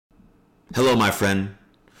Hello, my friend.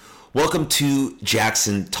 Welcome to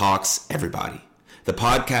Jackson Talks, everybody, the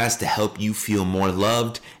podcast to help you feel more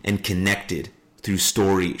loved and connected through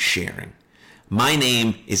story sharing. My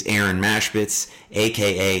name is Aaron Mashbitz,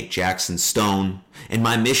 aka Jackson Stone, and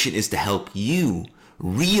my mission is to help you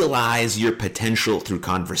realize your potential through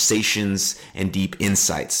conversations and deep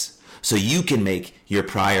insights so you can make your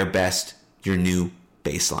prior best your new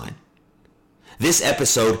baseline. This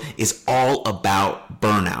episode is all about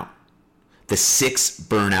burnout. The 6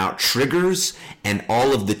 burnout triggers, and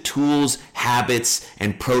all of the tools, habits,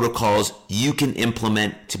 and protocols you can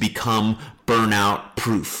implement to become burnout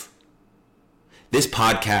proof. This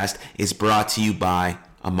podcast is brought to you by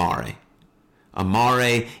Amare.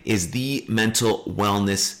 Amare is the mental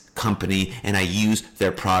wellness company, and I use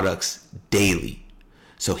their products daily.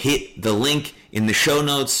 So hit the link in the show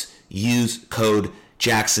notes, use code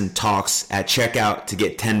Jackson Talks at checkout to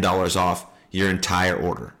get $10 off your entire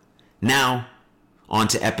order. Now, on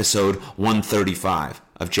to episode 135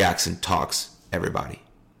 of Jackson Talks, everybody.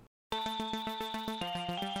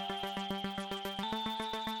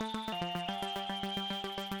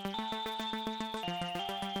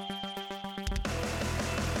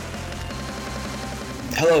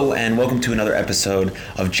 Hello, and welcome to another episode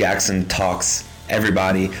of Jackson Talks,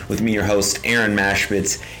 everybody, with me, your host, Aaron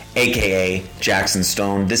Mashbitz, aka Jackson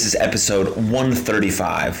Stone. This is episode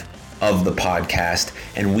 135 of the podcast,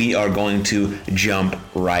 and we are going to jump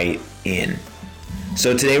right in.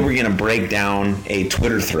 So today we're going to break down a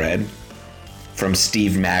Twitter thread from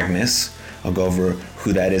Steve Magness. I'll go over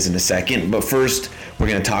who that is in a second, but first we're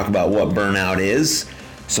going to talk about what burnout is,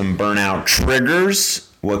 some burnout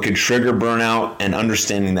triggers, what could trigger burnout, and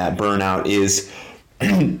understanding that burnout is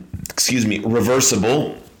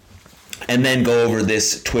reversible, and then go over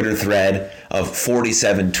this Twitter thread of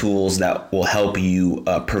 47 tools that will help you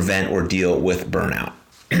prevent or deal with burnout.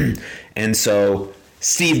 And so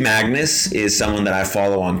Steve Magness is someone that I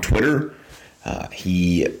follow on Twitter.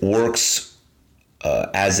 He works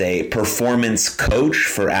as a performance coach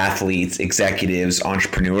for athletes, executives,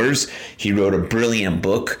 entrepreneurs. He wrote a brilliant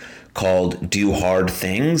book called Do Hard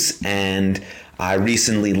Things, and I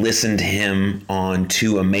recently listened to him on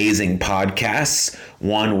 2 amazing podcasts,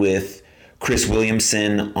 one with Chris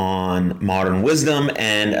Williamson on Modern Wisdom,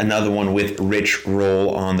 and another one with Rich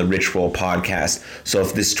Roll on the Rich Roll podcast. So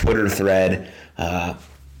if this Twitter thread,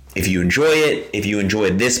 if you enjoy it, if you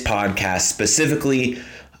enjoyed this podcast specifically,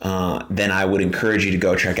 then I would encourage you to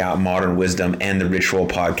go check out Modern Wisdom and the Rich Roll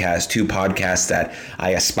podcast, 2 podcasts that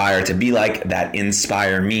I aspire to be like, that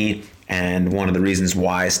inspire me. And one of the reasons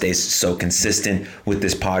why I stay so consistent with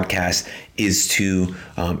this podcast is to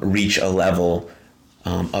reach a level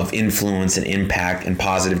of influence and impact and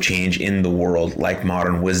positive change in the world, like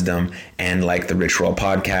Modern Wisdom and like the Rich Roll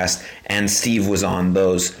podcast. And Steve was on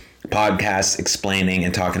those podcasts explaining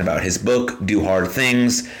and talking about his book, Do Hard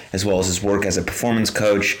Things, as well as his work as a performance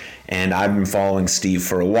coach. And I've been following Steve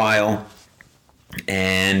for a while,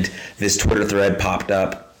 and this Twitter thread popped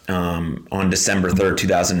up on December 3rd,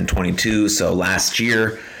 2022, so last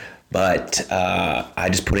year. But I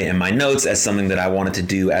just put it in my notes as something that I wanted to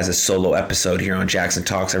do as a solo episode here on Jackson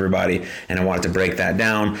Talks, everybody. And I wanted to break that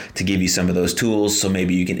down to give you some of those tools so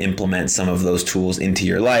maybe you can implement some of those tools into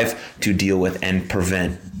your life to deal with and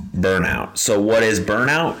prevent burnout. So what is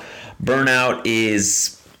burnout? Burnout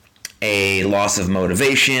is a loss of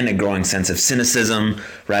motivation, a growing sense of cynicism,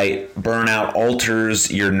 right? Burnout alters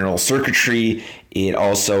your neural circuitry. It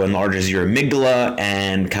also enlarges your amygdala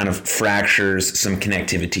and kind of fractures some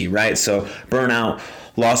connectivity, right? So burnout,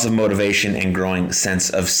 loss of motivation, and growing sense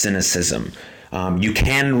of cynicism. You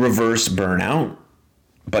can reverse burnout,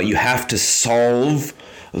 but you have to solve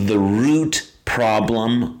the root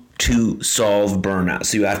problem to solve burnout.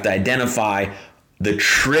 So you have to identify the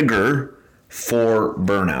trigger for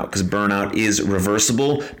burnout, because burnout is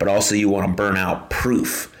reversible, but also you want to burnout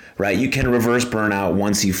proof. Right? You can reverse burnout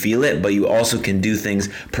once you feel it, but you also can do things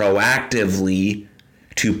proactively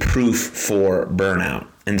to proof for burnout.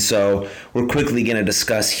 And so we're quickly going to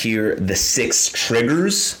discuss here the 6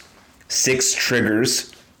 triggers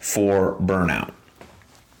for burnout.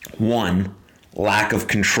 1, lack of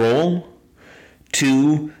control.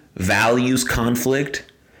 2, values conflict.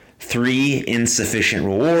 3, insufficient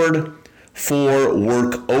reward. 4,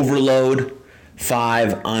 work overload.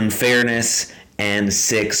 5, unfairness. And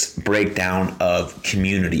 6, breakdown of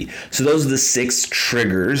community. So those are the 6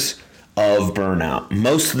 triggers of burnout.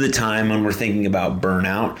 Most of the time when we're thinking about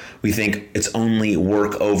burnout, we think it's only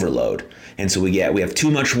work overload. And so we have too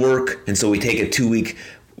much work, and so we take a 2-week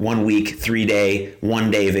 1 week, 3 day, 1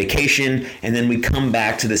 day vacation, and then we come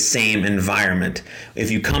back to the same environment. If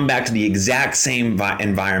you come back to the exact same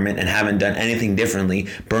environment and haven't done anything differently,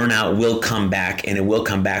 burnout will come back, and it will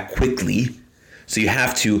come back quickly. So you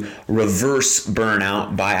have to reverse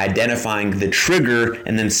burnout by identifying the trigger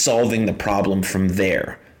and then solving the problem from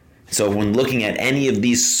there. So when looking at any of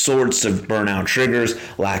these sorts of burnout triggers,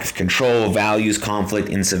 lack of control, values, conflict,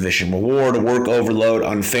 insufficient reward, work overload,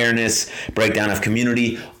 unfairness, breakdown of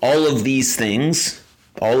community, all of these things,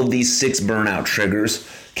 all of these 6 burnout triggers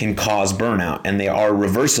can cause burnout, and they are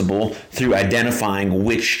reversible through identifying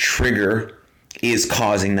which trigger is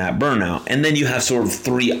causing that burnout. And then you have sort of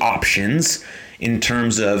 3 options in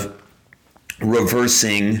terms of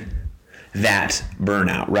reversing that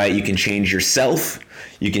burnout, right? You can change yourself,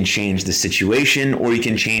 you can change the situation, or you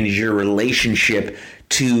can change your relationship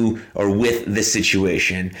to or with the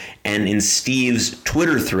situation. And in Steve's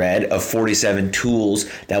Twitter thread of 47 tools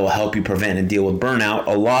that will help you prevent and deal with burnout,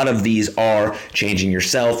 a lot of these are changing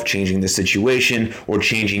yourself, changing the situation, or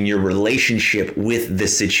changing your relationship with the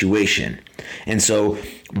situation. And so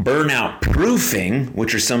burnout proofing,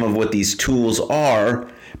 which are some of what these tools are,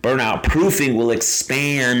 burnout proofing will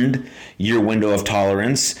expand your window of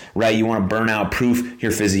tolerance, right? You want to burnout proof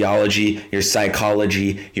your physiology, your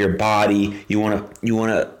psychology, your body. You want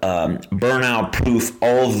to burnout proof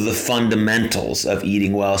all of the fundamentals of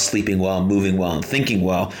eating well, sleeping well, moving well, and thinking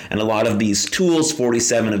well. And a lot of these tools,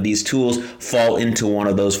 47 of these tools, fall into one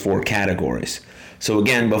of those 4 categories. So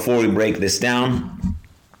again, before we break this down,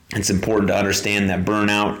 it's important to understand that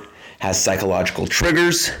burnout has psychological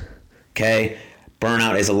triggers, okay?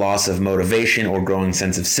 Burnout is a loss of motivation or growing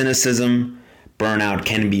sense of cynicism. Burnout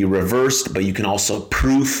can be reversed, but you can also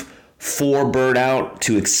proof for burnout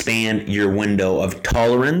to expand your window of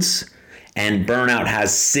tolerance. And burnout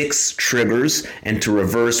has 6 triggers, and to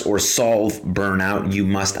reverse or solve burnout, you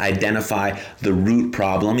must identify the root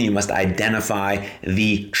problem. You must identify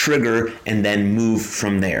the trigger and then move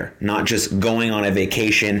from there. Not just going on a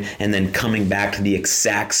vacation and then coming back to the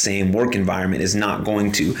exact same work environment is not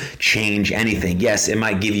going to change anything. Yes, it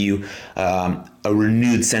might give you a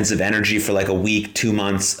renewed sense of energy for like a week, 2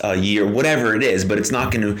 months, a year, whatever it is, but it's not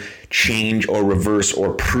going to change or reverse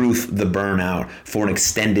or proof the burnout for an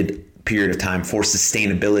extended period of time for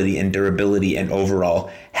sustainability and durability and overall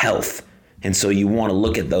health. And so you want to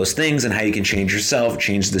look at those things and how you can change yourself,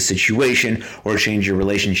 change the situation, or change your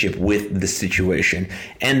relationship with the situation.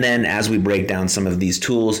 And then as we break down some of these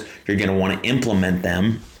tools, you're going to want to implement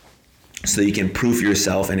them so you can proof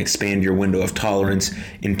yourself and expand your window of tolerance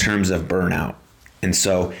in terms of burnout. And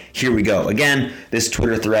so here we go. Again, this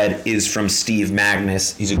Twitter thread is from Steve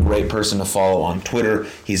Magness. He's a great person to follow on Twitter.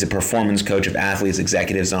 He's a performance coach of athletes,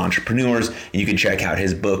 executives, and entrepreneurs. And you can check out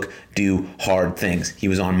his book, Do Hard Things. He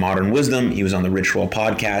was on Modern Wisdom. He was on the Rich Roll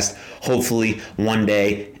podcast. Hopefully one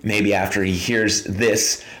day, maybe after he hears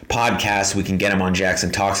this podcast, we can get him on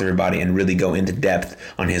Jackson Talks Everybody and really go into depth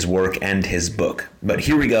on his work and his book. But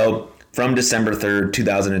here we go. From December 3rd,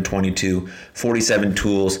 2022, 47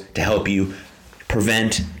 tools to help you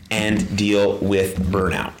prevent and deal with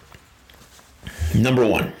burnout. Number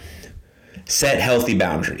 1, set healthy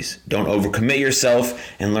boundaries. Don't overcommit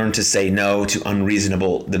yourself and learn to say no to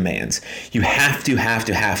unreasonable demands. You have to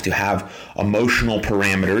have emotional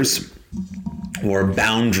parameters or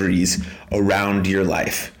boundaries around your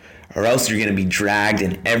life, or else you're going to be dragged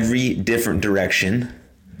in every different direction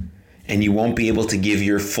and you won't be able to give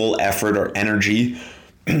your full effort or energy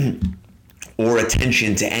or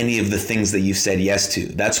attention to any of the things that you've said yes to.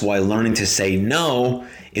 That's why learning to say no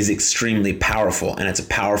is extremely powerful, and it's a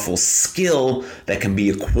powerful skill that can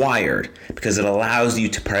be acquired because it allows you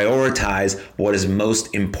to prioritize what is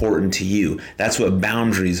most important to you. That's what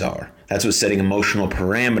boundaries are. That's what setting emotional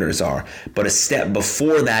parameters are. But a step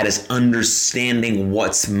before that is understanding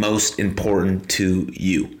what's most important to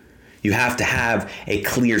you. You have to have a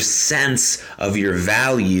clear sense of your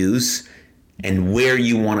values and where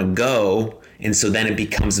you want to go. And so then it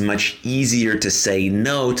becomes much easier to say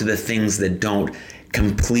no to the things that don't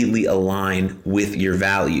completely align with your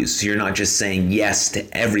values. So you're not just saying yes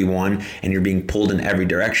to everyone and you're being pulled in every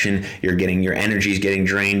direction. Your energy is getting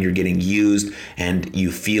drained, you're getting used, and you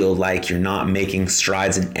feel like you're not making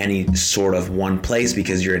strides in any sort of one place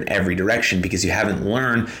because you're in every direction, because you haven't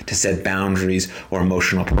learned to set boundaries or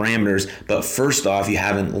emotional parameters. But first off, you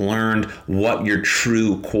haven't learned what your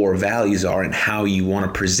true core values are and how you want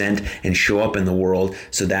to present and show up in the world.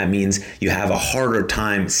 So that means you have a harder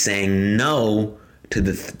time saying no to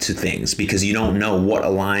things because you don't know what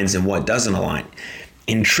aligns and what doesn't align.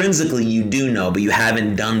 Intrinsically, you do know, but you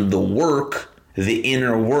haven't done the work the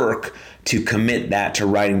inner work to commit that to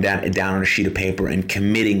writing that down on a sheet of paper and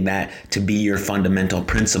committing that to be your fundamental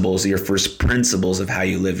principles, your first principles of how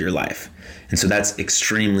you live your life. And so that's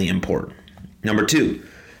extremely important. Number 2,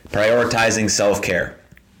 prioritizing self-care.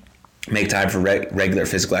 Make time for regular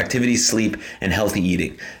physical activity, sleep, and healthy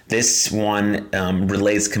eating. This one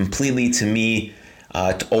relates completely to me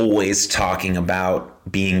to always talking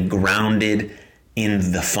about being grounded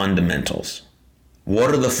in the fundamentals.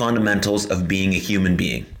 What are the fundamentals of being a human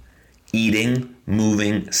being? Eating,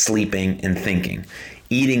 moving, sleeping, and thinking.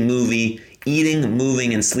 Eating, moving,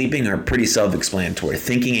 and sleeping are pretty self-explanatory.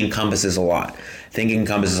 Thinking encompasses a lot.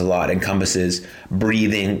 Encompasses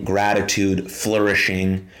breathing, gratitude,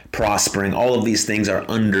 flourishing, prospering. All of these things are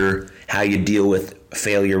under how you deal with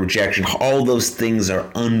failure, rejection. All those things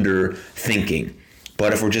are under thinking.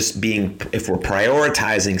 But if we're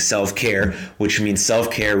prioritizing self-care, which means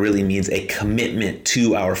self-care really means a commitment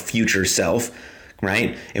to our future self,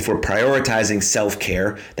 right? If we're prioritizing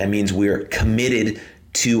self-care, that means we're committed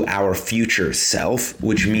to our future self,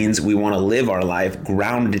 which means we want to live our life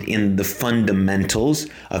grounded in the fundamentals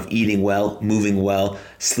of eating well, moving well,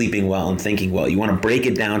 sleeping well, and thinking well. You want to break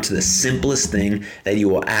it down to the simplest thing that you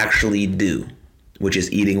will actually do, which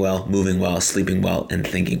is eating well, moving well, sleeping well, and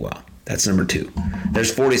thinking well. That's number 2.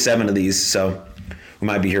 There's 47 of these, so we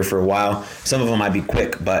might be here for a while. Some of them might be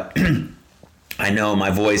quick, but I know my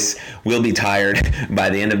voice will be tired by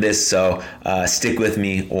the end of this, so stick with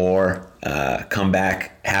me or come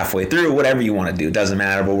back halfway through, whatever you want to do. It doesn't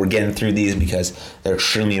matter, but we're getting through these because they're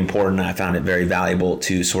extremely important, and I found it very valuable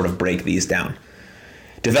to sort of break these down.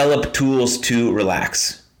 Develop tools to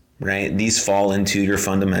relax, right? These fall into your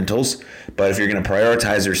fundamentals, but if you're going to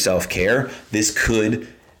prioritize your self-care,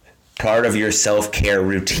 part of your self-care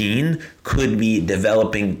routine could be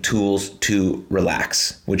developing tools to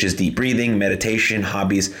relax, which is deep breathing, meditation,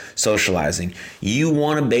 hobbies, socializing. You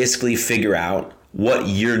want to basically figure out what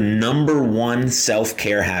your number one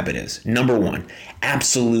self-care habit is. Number one,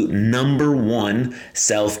 absolute number one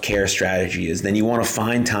self-care strategy is. Then you want to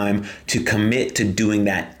find time to commit to doing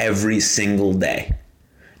that every single day.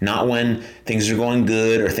 Not when things are going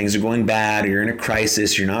good or things are going bad or you're in a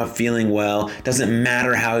crisis, you're not feeling well. It doesn't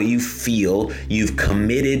matter how you feel. You've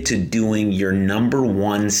committed to doing your number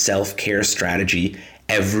one self-care strategy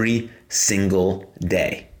every single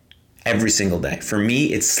day. Every single day. For me,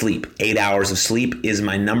 it's sleep. 8 hours of sleep is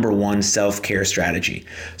my number one self-care strategy.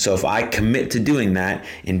 So if I commit to doing that,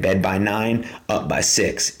 in bed by 9, up by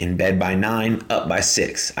 6. In bed by 9, up by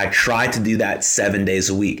 6. I try to do that 7 days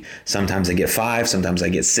a week. Sometimes I get 5, sometimes I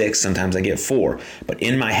get 6, sometimes I get 4. But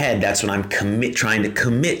in my head, that's what I'm trying to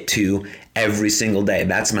commit to every single day.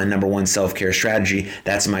 That's my number one self-care strategy.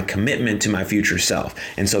 That's my commitment to my future self.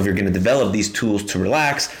 And so if you're going to develop these tools to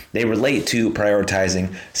relax, they relate to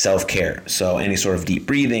prioritizing self-care. So any sort of deep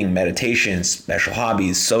breathing, meditation, special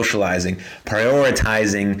hobbies, socializing,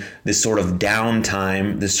 prioritizing this sort of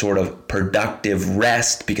downtime, this sort of productive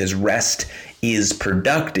rest, because rest is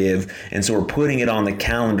productive. And so we're putting it on the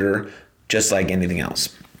calendar just like anything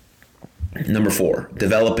else. Number 4,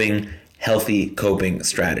 developing healthy coping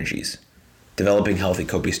strategies.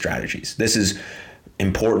 This is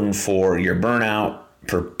important for your burnout,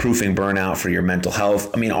 for proofing burnout, for your mental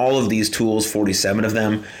health. I mean, all of these tools, 47 of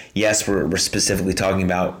them, yes, we're specifically talking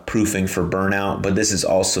about proofing for burnout, but this is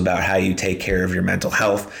also about how you take care of your mental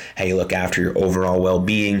health, how you look after your overall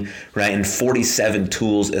well-being, right? And 47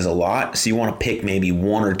 tools is a lot, so you want to pick maybe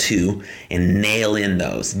 1 or 2 and nail in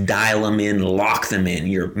those, dial them in, lock them in.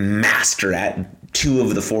 You're master at 2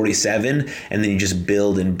 of the 47, and then you just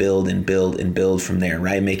build and build and build and build from there,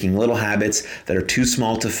 right? Making little habits that are too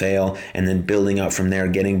small to fail, and then building up from there,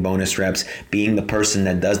 getting bonus reps, being the person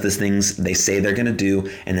that does the things they say they're going to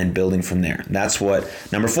do, and then building from there. That's what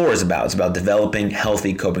number 4 is about. It's about developing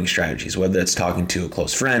healthy coping strategies, whether it's talking to a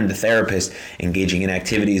close friend, a therapist, engaging in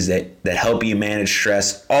activities that help you manage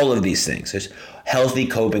stress, all of these things. There's healthy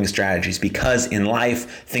coping strategies, because in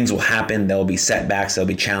life things will happen. There'll be setbacks, there'll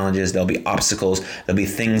be challenges, there'll be obstacles, there'll be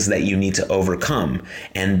things that you need to overcome.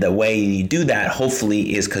 And the way you do that,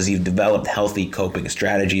 hopefully, is because you've developed healthy coping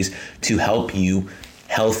strategies to help you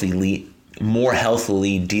more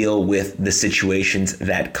healthily deal with the situations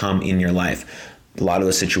that come in your life. A lot of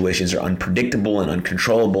those situations are unpredictable and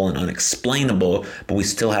uncontrollable and unexplainable, but we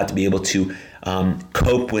still have to be able to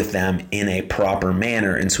cope with them in a proper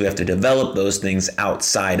manner. And so we have to develop those things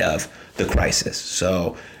outside of the crisis.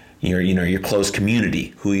 So your close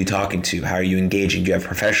community, who are you talking to? How are you engaging? Do you have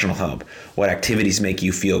professional help? What activities make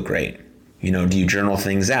you feel great? Do you journal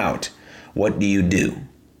things out? What do you do?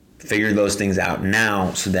 Figure those things out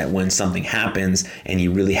now so that when something happens and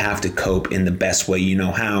you really have to cope in the best way you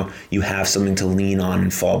know how, you have something to lean on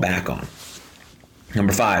and fall back on.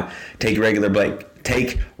 Number 5, take regular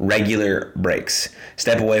breaks.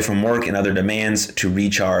 Step away from work and other demands to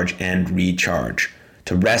recharge and recharge,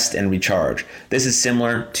 to rest and recharge. This is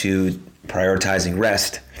similar to prioritizing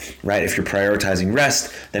rest, right? If you're prioritizing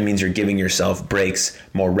rest, that means you're giving yourself breaks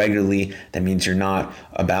more regularly. That means you're not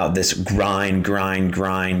about this grind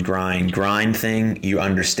thing. You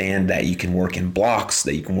understand that you can work in blocks,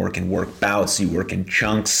 that you can work in work bouts, you work in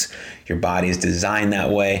chunks. Your body is designed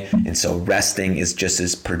that way. And so resting is just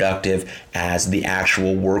as productive as the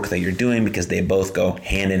actual work that you're doing, because they both go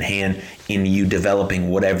hand in hand in you developing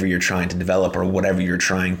whatever you're trying to develop or whatever you're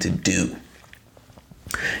trying to do.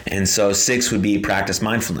 And so 6 would be practice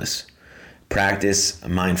mindfulness. Practice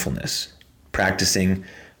mindfulness. Practicing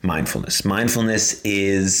mindfulness. Mindfulness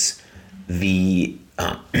is defined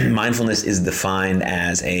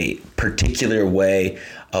as a particular way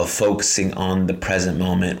of focusing on the present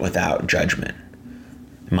moment without judgment.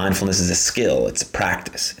 Mindfulness is a skill. It's a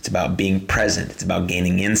practice. It's about being present. It's about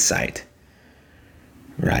gaining insight,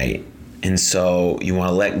 right? And so you want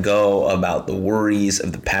to let go about the worries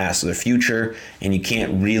of the past or the future, and you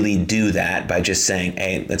can't really do that by just saying,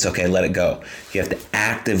 hey, that's okay, let it go. You have to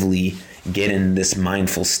actively get in this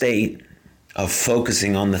mindful state of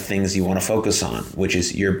focusing on the things you want to focus on, which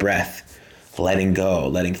is your breath, letting go,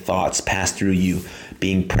 letting thoughts pass through you,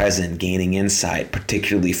 being present, gaining insight,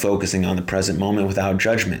 particularly focusing on the present moment without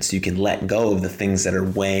judgment, so you can let go of the things that are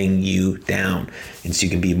weighing you down. And so you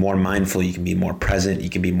can be more mindful, you can be more present, you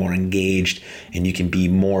can be more engaged, and you can be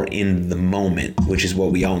more in the moment, which is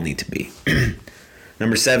what we all need to be.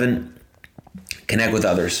 Number 7, connect with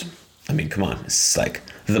others. I mean, come on, it's like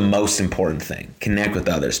the most important thing. Connect with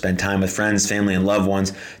others. Spend time with friends, family, and loved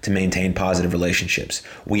ones to maintain positive relationships.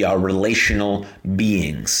 We are relational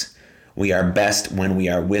beings. We are best when we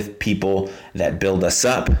are with people that build us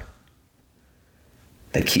up,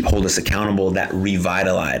 that hold us accountable, that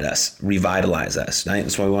revitalize us. Right?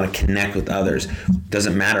 That's why we want to connect with others.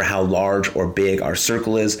 Doesn't matter how large or big our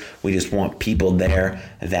circle is. We just want people there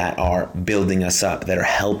that are building us up, that are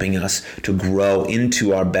helping us to grow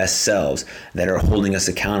into our best selves, that are holding us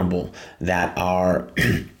accountable, that are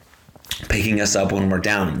picking us up when we're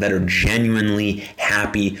down, that are genuinely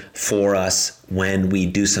happy for us when we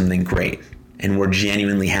do something great. And we're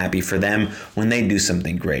genuinely happy for them when they do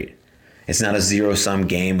something great. It's not a zero-sum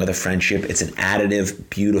game with a friendship. It's an additive,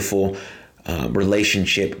 beautiful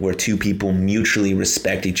relationship where two people mutually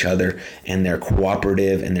respect each other, and they're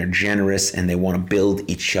cooperative and they're generous and they want to build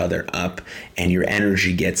each other up, and your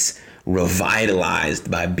energy gets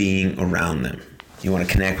revitalized by being around them. You want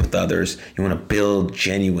to connect with others. You want to build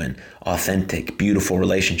genuine, authentic, beautiful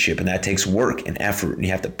relationship, and that takes work and effort, and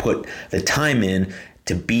you have to put the time in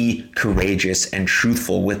to be courageous and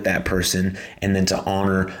truthful with that person, and then to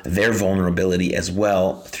honor their vulnerability as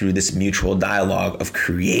well through this mutual dialogue of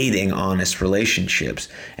creating honest relationships.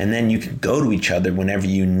 And then you can go to each other whenever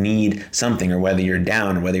you need something, or whether you're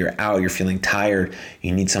down or whether you're out, you're feeling tired,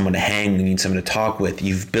 you need someone to hang, you need someone to talk with.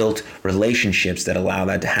 You've built relationships that allow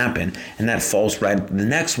that to happen. And that falls right into the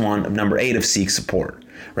next one of number 8 of seek support,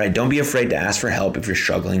 right? Don't be afraid to ask for help if you're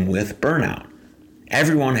struggling with burnout.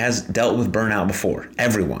 Everyone has dealt with burnout before.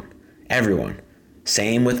 Everyone.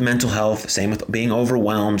 Same with mental health, same with being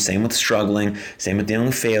overwhelmed, same with struggling, same with dealing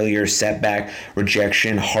with failure, setback,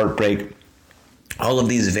 rejection, heartbreak. All of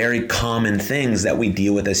these very common things that we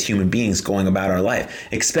deal with as human beings going about our life,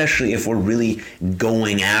 especially if we're really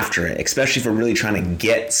going after it, especially if we're really trying to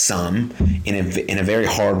get some in a very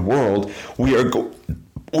hard world, we are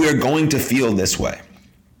going to feel this way.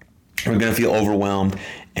 We're going to feel overwhelmed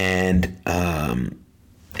and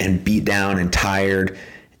beat down and tired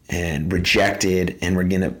and rejected, and we're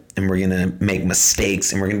gonna make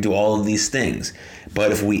mistakes, and we're gonna do all of these things.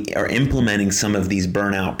 But if we are implementing some of these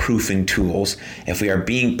burnout proofing tools, if we are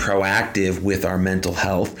being proactive with our mental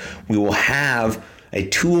health, we will have a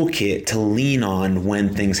toolkit to lean on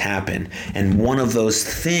when things happen. And one of those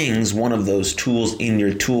tools in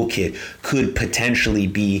your toolkit could potentially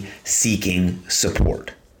be seeking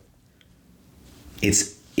support.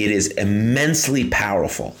 It is immensely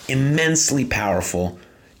powerful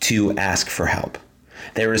to ask for help.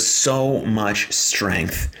 There is so much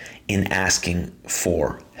strength in asking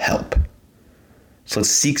for help. So let's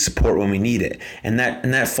seek support when we need it.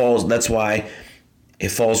 That's why it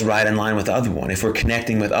falls right in line with the other one. If we're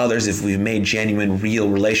connecting with others, if we've made genuine, real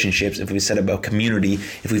relationships, if we've said about community,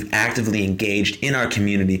 if we've actively engaged in our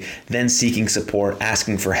community, then seeking support,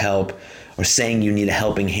 asking for help, or saying you need a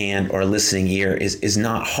helping hand or a listening ear is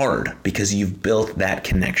not hard because you've built that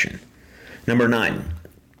connection. Number 9,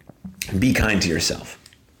 be kind to yourself.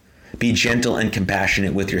 Be gentle and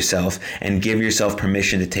compassionate with yourself and give yourself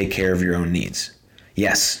permission to take care of your own needs.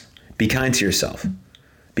 Yes, be kind to yourself.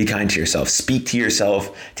 Be kind to yourself. Speak to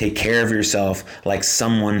yourself. Take care of yourself like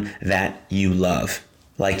someone that you love,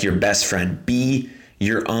 like your best friend. Be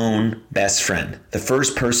your own best friend. The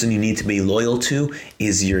first person you need to be loyal to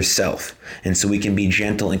is yourself. And so we can be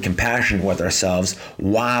gentle and compassionate with ourselves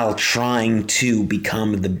while trying to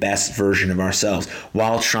become the best version of ourselves,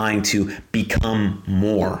 while trying to become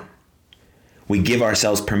more. We give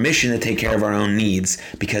ourselves permission to take care of our own needs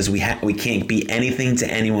because we can't be anything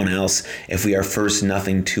to anyone else if we are first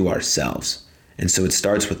nothing to ourselves. And so it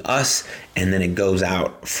starts with us and then it goes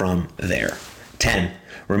out from there. 10,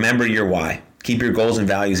 remember your why. Keep your goals and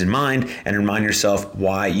values in mind and remind yourself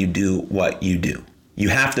why you do what you do. You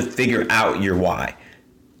have to figure out your why.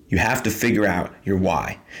 You have to figure out your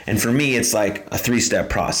why. And for me, it's like a 3-step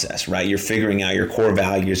process, right? You're figuring out your core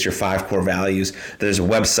values, your 5 core values. There's a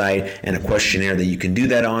website and a questionnaire that you can do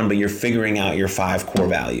that on, but you're figuring out your 5 core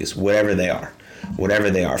values, whatever they are.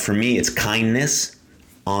 Whatever they are. For me, it's kindness,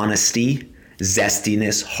 honesty,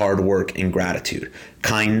 zestiness, hard work, and gratitude.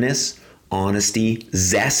 Kindness, honesty,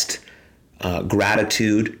 zest,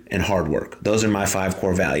 gratitude, and hard work. Those are my 5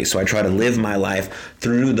 core values. So I try to live my life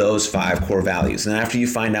through those 5 core values. And after you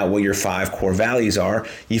find out what your 5 core values are,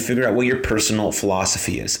 you figure out what your personal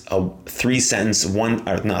philosophy is. A 3-word,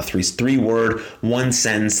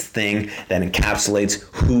 1-sentence thing that encapsulates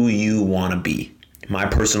who you want to be. My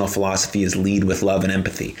personal philosophy is lead with love and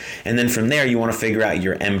empathy. And then from there, you want to figure out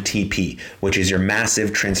your MTP, which is your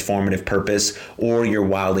massive transformative purpose or your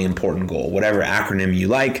wildly important goal. Whatever acronym you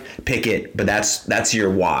like, pick it, but that's your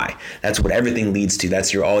why. That's what everything leads to.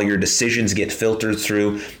 That's all your decisions get filtered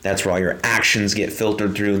through. That's where all your actions get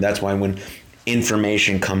filtered through. That's why when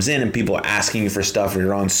information comes in and people are asking you for stuff or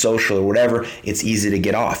you're on social or whatever, it's easy to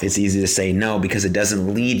get off. It's easy to say no because it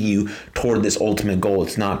doesn't lead you toward this ultimate goal.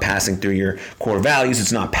 It's not passing through your core values.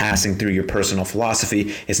 It's not passing through your personal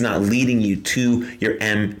philosophy. It's not leading you to your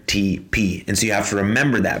MTP. And so you have to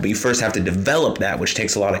remember that, but you first have to develop that, which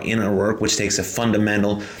takes a lot of inner work, which takes a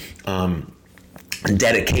fundamental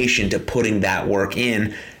dedication to putting that work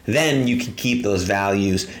in. Then you can keep those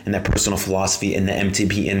values and that personal philosophy and the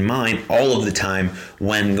MTP in mind all of the time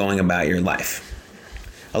when going about your life.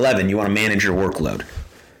 11, you want to manage your workload.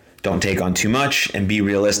 Don't take on too much and be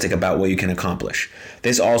realistic about what you can accomplish.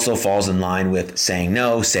 This also falls in line with saying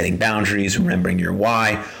no, setting boundaries, remembering your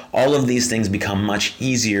why. All of these things become much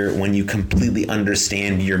easier when you completely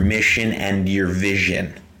understand your mission and your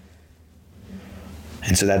vision.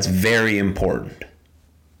 And so that's very important.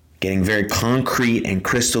 Getting very concrete and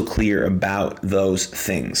crystal clear about those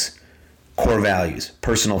things. Core values,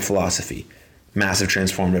 personal philosophy, massive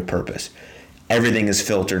transformative purpose. Everything is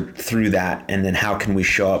filtered through that, and then how can we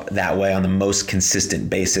show up that way on the most consistent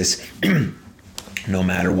basis no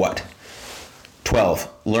matter what. 12,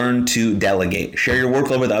 learn to delegate. Share your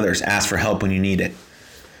workload with others. Ask for help when you need it.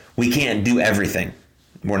 We can't do everything.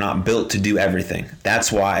 We're not built to do everything.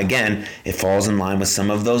 That's why, again, it falls in line with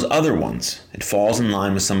some of those other ones.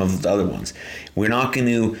 We're not going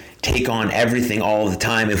to take on everything all the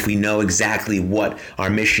time if we know exactly what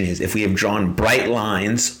our mission is. If we have drawn bright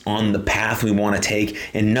lines on the path we want to take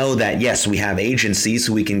and know that, yes, we have agency,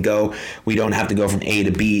 so we can go, we don't have to go from A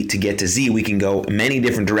to B to get to Z. We can go many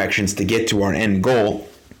different directions to get to our end goal.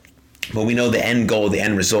 But we know the end goal, the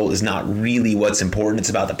end result is not really what's important. It's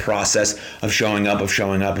about the process of showing up. And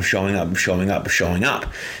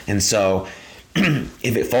so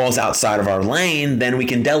if it falls outside of our lane, then we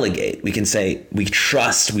can delegate. We can say, we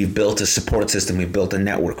trust, we've built a support system, we've built a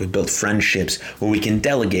network, we've built friendships where we can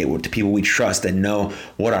delegate to people we trust that know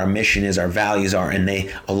what our mission is, our values are, and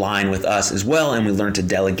they align with us as well. And we learn to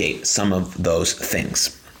delegate some of those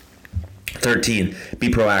things. 13, be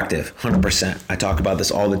proactive, 100%. I talk about this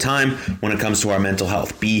all the time when it comes to our mental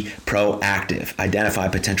health. Be proactive. Identify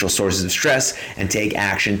potential sources of stress and take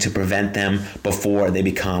action to prevent them before they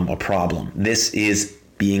become a problem. This is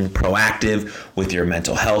being proactive with your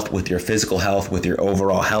mental health, with your physical health, with your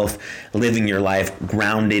overall health, living your life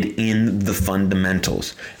grounded in the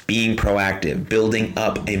fundamentals. Being proactive, building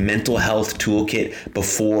up a mental health toolkit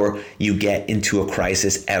before you get into a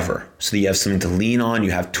crisis ever. So that you have something to lean on,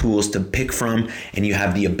 you have tools to pick from, and you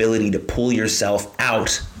have the ability to pull yourself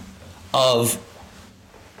out of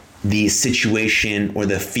the situation or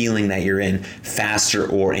the feeling that you're in faster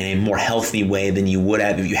or in a more healthy way than you would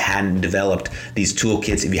have if you hadn't developed these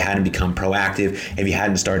toolkits, if you hadn't become proactive, if you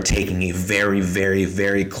hadn't started taking a very, very,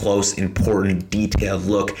 very close, important, detailed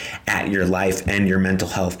look at your life and your mental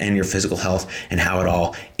health and your physical health and how it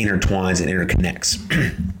all intertwines and interconnects.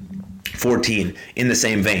 14, in the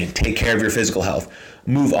same vein, take care of your physical health.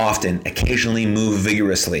 Move often, occasionally move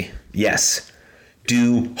vigorously. Yes.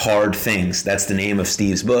 Do hard things. That's the name of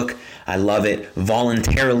Steve's book. I love it.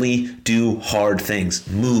 Voluntarily do hard things.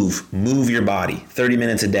 Move your body 30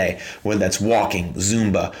 minutes a day, whether that's walking,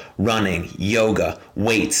 Zumba, running, yoga,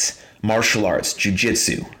 weights, martial arts,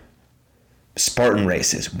 jiu-jitsu, Spartan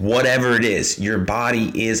races, whatever it is. Your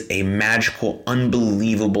body is a magical,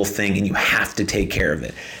 unbelievable thing, and you have to take care of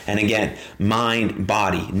it. And again, mind,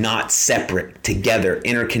 body, not separate, together,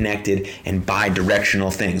 interconnected, and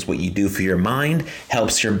bi-directional things. What you do for your mind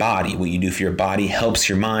helps your body. What you do for your body helps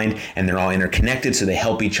your mind, and they're all interconnected, so they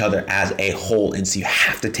help each other as a whole. And so you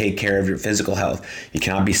have to take care of your physical health. You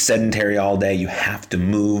cannot be sedentary all day. You have to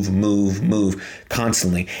move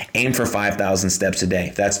constantly. Aim for 5,000 steps a day.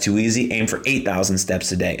 If that's too easy, aim for 8,000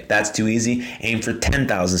 steps a day. If that's too easy, aim for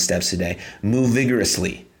 10,000 steps a day. Move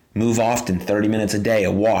vigorously. Move often, 30 minutes a day,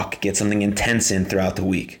 a walk. Get something intense in throughout the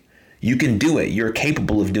week. You can do it. You're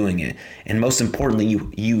capable of doing it. And most importantly,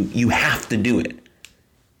 you have to do it.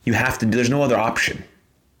 You have to. There's no other option.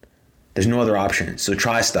 There's no other option. So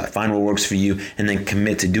try stuff, find what works for you, and then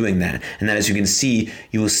commit to doing that. And then as you can see,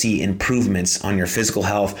 you will see improvements on your physical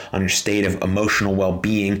health, on your state of emotional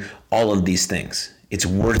well-being, all of these things. It's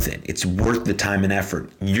worth it. It's worth the time and effort.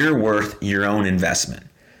 You're worth your own investment.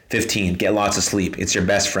 15, get lots of sleep. It's your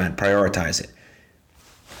best friend. Prioritize it.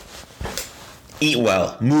 Eat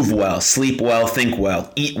well, move well, sleep well, think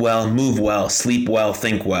well. Eat well, move well, sleep well,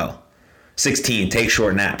 think well. 16, take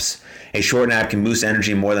short naps. A short nap can boost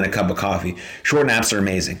energy more than a cup of coffee. Short naps are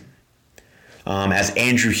amazing. As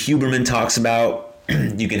Andrew Huberman talks about,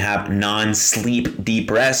 you can have non-sleep deep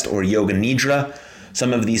rest or yoga nidra.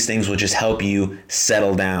 Some of these things will just help you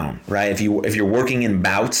settle down, right? If you're working in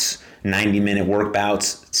bouts, 90-minute work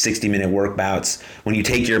bouts, 60-minute work bouts, when you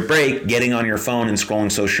take your break, getting on your phone and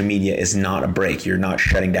scrolling social media is not a break. You're not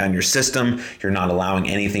shutting down your system. You're not allowing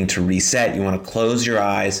anything to reset. You want to close your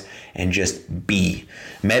eyes and just be.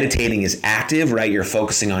 Meditating is active, right? You're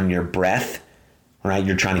focusing on your breath, right?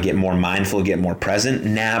 You're trying to get more mindful, get more present.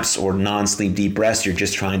 Naps or non-sleep deep rest, you're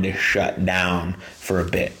just trying to shut down for a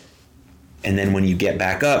bit. And then when you get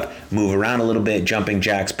back up, move around a little bit, jumping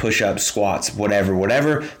jacks, push-ups, squats,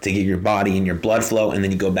 whatever, to get your body and your blood flow, and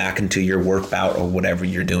then you go back into your work bout or whatever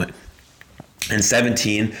you're doing. And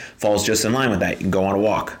 17 falls just in line with that. You can go on a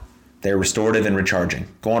walk. They're restorative and recharging.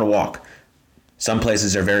 Go on a walk. Some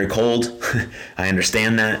places are very cold. I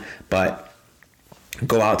understand that, but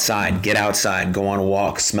go outside, get outside, go on a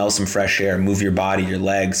walk, smell some fresh air, move your body, your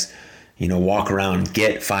legs, walk around,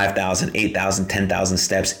 get 5,000, 8,000, 10,000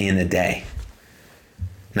 steps in a day.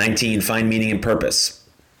 19, find meaning and purpose.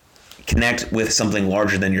 Connect with something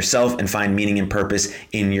larger than yourself and find meaning and purpose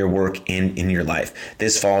in your work and in your life.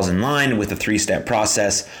 This falls in line with the 3-step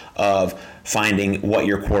process of finding what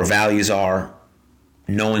your core values are,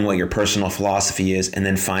 knowing what your personal philosophy is, and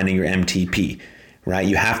then finding your MTP. Right?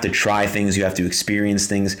 You have to try things. You have to experience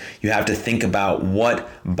things. You have to think about what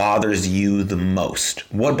bothers you the most.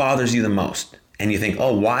 What bothers you the most? And you think,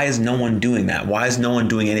 oh, why is no one doing that? Why is no one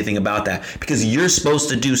doing anything about that? Because you're supposed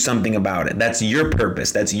to do something about it. That's your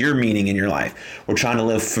purpose. That's your meaning in your life. We're trying to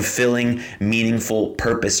live fulfilling, meaningful,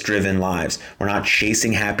 purpose-driven lives. We're not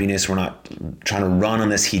chasing happiness. We're not trying to run on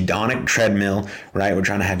this hedonic treadmill, right? We're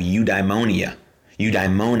trying to have eudaimonia.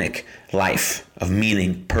 Eudaimonic life of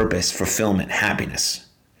meaning, purpose, fulfillment, happiness.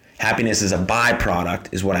 Happiness is a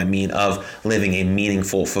byproduct, is what I mean, of living a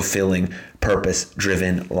meaningful, fulfilling,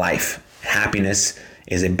 purpose-driven life. Happiness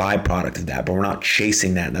is a byproduct of that, but we're not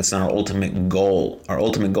chasing that. That's not our ultimate goal. Our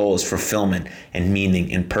ultimate goal is fulfillment and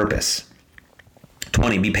meaning and purpose.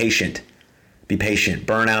 20, be patient. Be patient.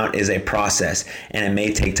 Burnout is a process, and it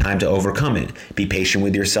may take time to overcome it. Be patient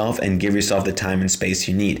with yourself and give yourself the time and space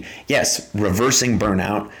you need. Yes, reversing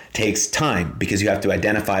burnout takes time because you have to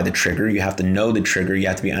identify the trigger. You have to know the trigger. You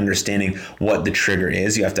have to be understanding what the trigger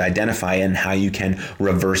is. You have to identify and how you can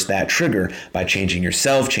reverse that trigger by changing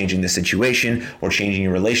yourself, changing the situation, or changing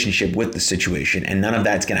your relationship with the situation. And none of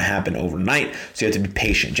that's going to happen overnight. So you have to be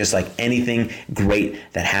patient. Just like anything great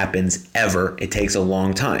that happens ever, it takes a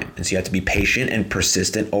long time. And so you have to be patient patient and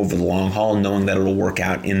persistent over the long haul, knowing that it'll work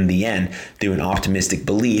out in the end through an optimistic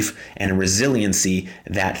belief and a resiliency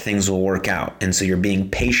that things will work out. And so you're being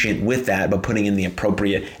patient with that, but putting in the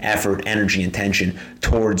appropriate effort, energy, and attention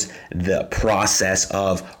towards the process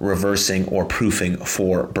of reversing or proofing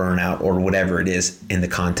for burnout or whatever it is in the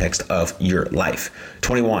context of your life.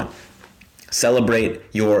 21. Celebrate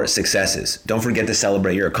your successes. Don't forget to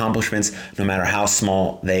celebrate your accomplishments, no matter how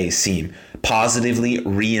small they seem. Positively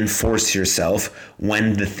reinforce yourself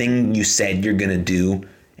when the thing you said you're going to do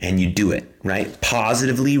and you do it, right?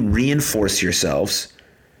 Positively reinforce yourselves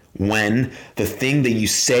when the thing that you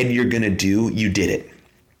said you're going to do, you did it.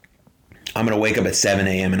 I'm going to wake up at 7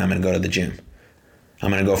 a.m. and I'm going to go to the gym.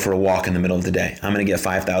 I'm going to go for a walk in the middle of the day. I'm going to get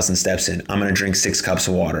 5,000 steps in. I'm going to drink 6 cups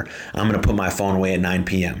of water. I'm going to put my phone away at 9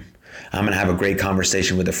 p.m. I'm going to have a great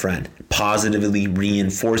conversation with a friend. Positively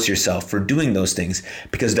reinforce yourself for doing those things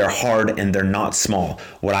because they're hard and they're not small.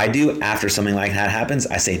 What I do after something like that happens,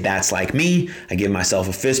 I say, that's like me. I give myself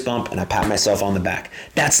a fist bump and I pat myself on the back.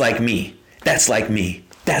 That's like me. That's like me.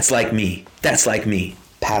 That's like me. That's like me.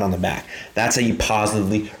 Pat on the back. That's how you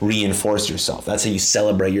positively reinforce yourself. That's how you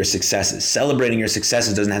celebrate your successes. Celebrating your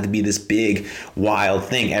successes doesn't have to be this big, wild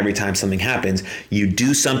thing every time something happens. You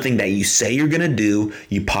do something that you say you're going to do.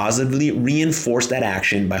 You positively reinforce that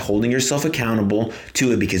action by holding yourself accountable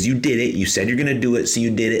to it because you did it. You said you're going to do it, so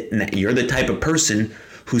you did it. And you're the type of person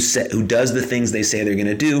who does the things they say they're going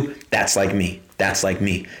to do. That's like me. That's like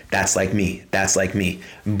me. That's like me. That's like me.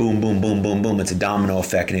 Boom, boom, boom, boom, boom. It's a domino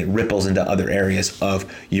effect and it ripples into other areas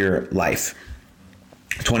of your life.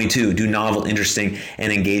 22, do novel, interesting,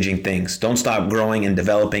 and engaging things. Don't stop growing and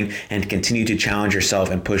developing and continue to challenge yourself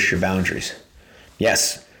and push your boundaries.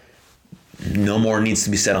 Yes, no more needs to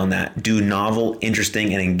be said on that. Do novel,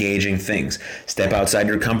 interesting, and engaging things. Step outside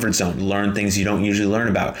your comfort zone. Learn things you don't usually learn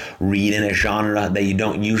about. Read in a genre that you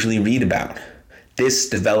don't usually read about. This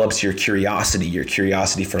develops your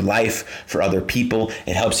curiosity for life, for other people.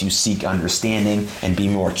 It helps you seek understanding and be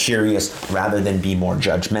more curious rather than be more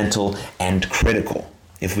judgmental and critical.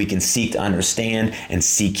 If we can seek to understand and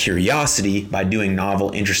seek curiosity by doing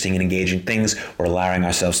novel, interesting, and engaging things, we're allowing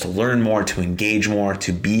ourselves to learn more, to engage more,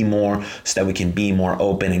 to be more, so that we can be more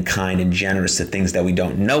open and kind and generous to things that we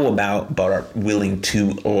don't know about but are willing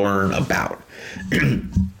to learn about.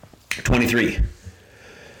 23.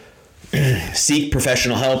 Seek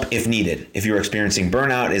professional help if needed. If you're experiencing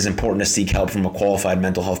burnout, it is important to seek help from a qualified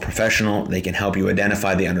mental health professional. They can help you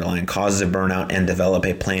identify the underlying causes of burnout and develop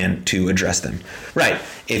a plan to address them. Right.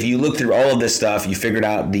 If you look through all of this stuff, you figured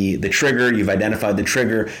out the trigger, you've identified the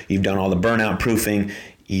trigger, you've done all the burnout proofing,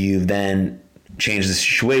 you've then change the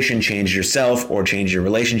situation, change yourself, or change your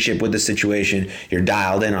relationship with the situation. You're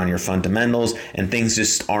dialed in on your fundamentals and things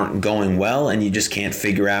just aren't going well and you just can't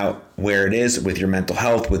figure out where it is with your mental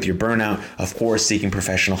health, with your burnout. Of course, seeking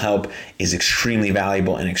professional help is extremely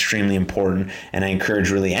valuable and extremely important. And I encourage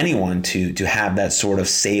really anyone to have that sort of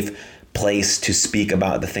safe place to speak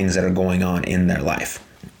about the things that are going on in their life.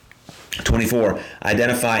 24,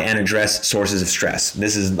 identify and address sources of stress.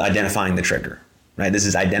 This is identifying the trigger. Right? This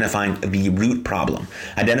is identifying the root problem.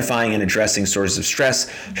 Identifying and addressing sources of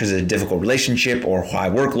stress, such as a difficult relationship or high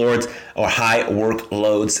workloads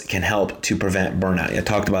can help to prevent burnout. I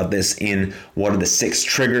talked about this in what are the 6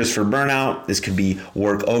 triggers for burnout. This could be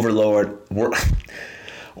work overload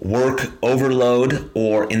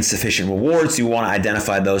or insufficient rewards. You want to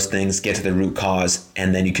identify those things, get to the root cause,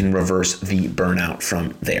 and then you can reverse the burnout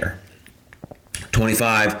from there.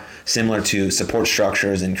 25, similar to support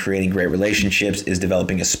structures and creating great relationships, is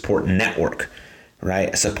developing a support network,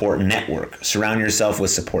 right? A support network. Surround yourself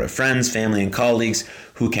with supportive friends, family, and colleagues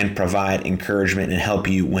who can provide encouragement and help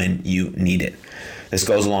you when you need it. This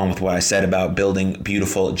goes along with what I said about building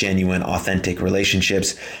beautiful, genuine, authentic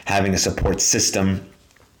relationships, having a support system,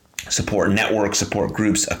 support network, support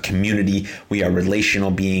groups, a community. We are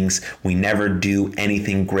relational beings. We never do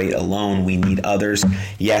anything great alone. We need others.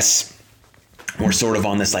 Yes, we're sort of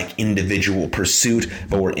on this like individual pursuit,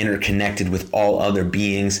 but we're interconnected with all other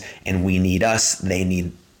beings and we need us. They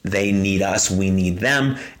need us, we need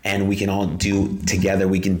them, and we can all do together.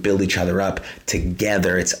 We can build each other up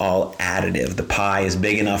together. It's all additive. The pie is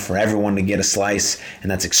big enough for everyone to get a slice, and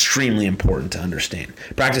that's extremely important to understand.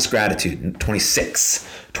 Practice gratitude. 26,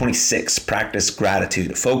 practice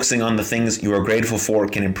gratitude. Focusing on the things you are grateful for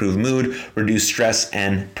can improve mood, reduce stress,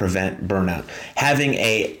 and prevent burnout. Having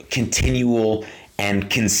a continual and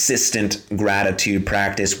consistent gratitude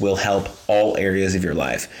practice will help all areas of your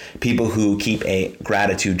life. People who keep a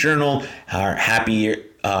gratitude journal are happier,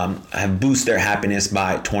 have boost their happiness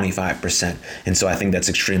by 25%. And so I think that's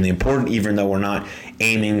extremely important, even though we're not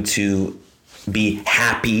aiming to be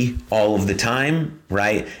happy all of the time,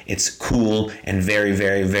 right? It's cool and very,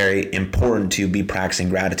 very, very important to be practicing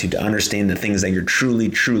gratitude, to understand the things that you're truly,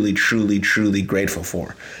 truly, truly, truly grateful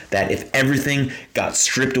for. That if everything got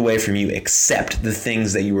stripped away from you except the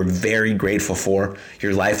things that you were very grateful for,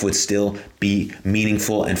 your life would still be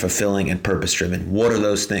meaningful and fulfilling and purpose-driven. What are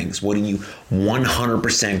those things? What are you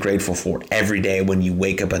 100% grateful for every day when you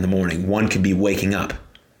wake up in the morning? One could be waking up.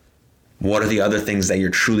 What are the other things that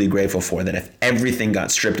you're truly grateful for, that if everything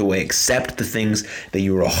got stripped away except the things that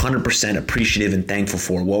you were 100% appreciative and thankful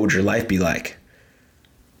for, what would your life be like?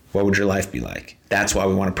 What would your life be like? That's why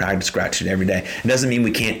we want to practice gratitude every day. It doesn't mean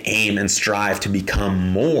we can't aim and strive to become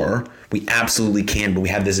more. We absolutely can, but we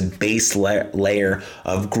have this base layer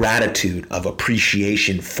of gratitude, of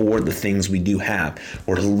appreciation for the things we do have.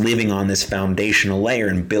 We're living on this foundational layer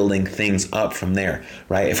and building things up from there,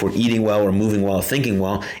 right? If we're eating well, we're moving well, thinking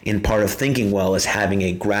well, and part of thinking well is having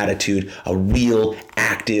a gratitude, a real,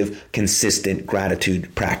 active, consistent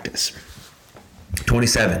gratitude practice.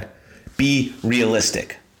 27, be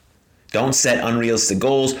realistic. Don't set unrealistic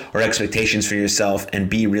goals or expectations for yourself, and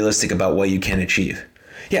be realistic about what you can achieve.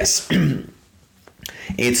 Yes,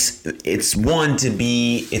 it's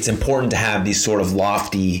important to have these sort of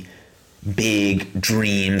lofty, big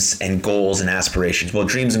dreams and goals and aspirations. Well,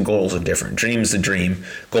 dreams and goals are different. Dream is a dream.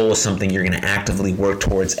 Goal is something you're going to actively work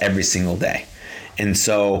towards every single day. And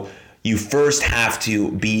so you first have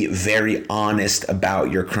to be very honest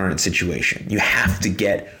about your current situation. You have to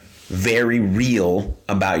get very real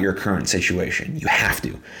about your current situation. You have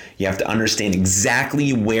to understand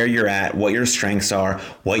exactly where you're at, what your strengths are,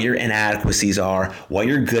 what your inadequacies are, what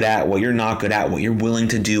you're good at, what you're not good at, what you're willing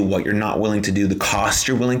to do, what you're not willing to do, the cost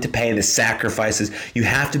you're willing to pay, the sacrifices. You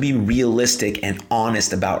have to be realistic and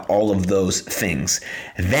honest about all of those things.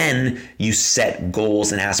 Then you set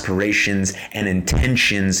goals and aspirations and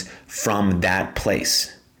intentions from that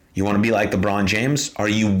place. You want to be like LeBron James? Are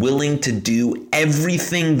you willing to do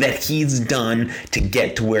everything that he's done to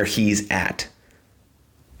get to where he's at?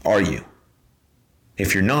 Are you?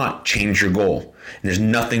 If you're not, change your goal. And there's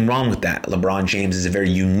nothing wrong with that. LeBron James is a very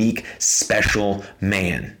unique, special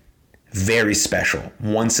man. Very special.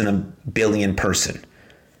 Once in a billion person.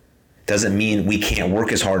 Doesn't mean we can't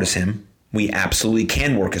work as hard as him. We absolutely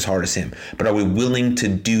can work as hard as him. But are we willing to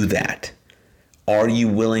do that? Are you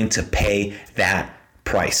willing to pay that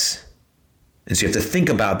price? And so you have to think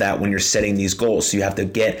about that when you're setting these goals. So you have to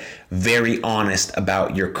get very honest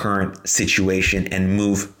about your current situation and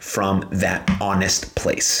move from that honest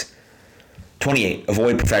place. 28,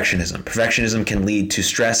 avoid perfectionism. Perfectionism can lead to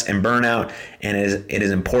stress and burnout, and it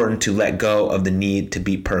is important to let go of the need to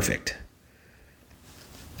be perfect.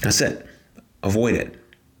 That's it. Avoid it.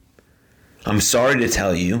 I'm sorry to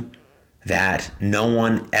tell you that no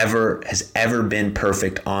one has ever been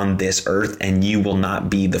perfect on this earth, and you will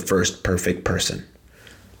not be the first perfect person.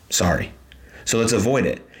 Sorry. So let's avoid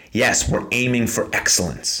it. Yes, we're aiming for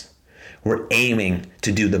excellence. We're aiming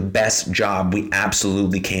to do the best job we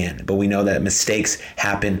absolutely can, but we know that mistakes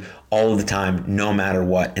happen all the time, no matter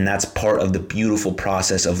what, and that's part of the beautiful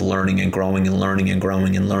process of learning and growing and learning and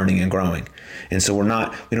growing and learning and growing. And so we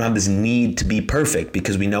don't have this need to be perfect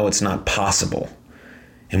because we know it's not possible.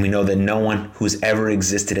 And we know that no one who's ever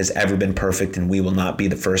existed has ever been perfect, and we will not be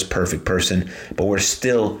the first perfect person, but we're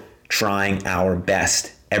still trying our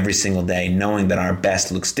best every single day, knowing that our best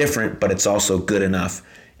looks different, but it's also good enough,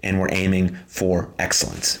 and we're aiming for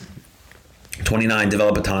excellence. 29,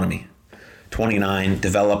 develop autonomy. 29,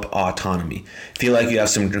 develop autonomy. Feel like you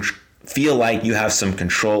have some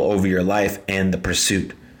control over your life and the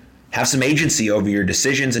pursuit. Have some agency over your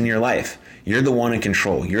decisions in your life. You're the one in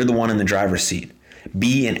control. You're the one in the driver's seat.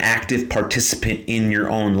 Be an active participant in your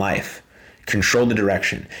own life. Control the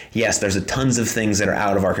direction. Yes, there's tons of things that are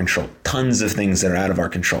out of our control.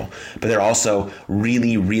 But there are also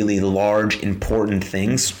really, really large, important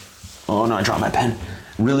things. Oh no, I dropped my pen.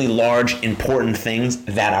 Really large, important things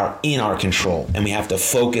that are in our control. And we have to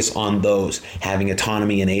focus on those, having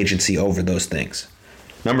autonomy and agency over those things.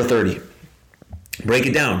 Number 30, break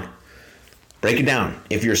it down.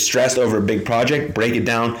 If you're stressed over a big project, break it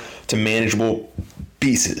down to manageable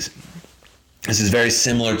pieces. This is very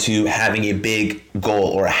similar to having a big goal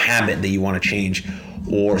or a habit that you want to change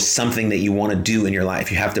or something that you want to do in your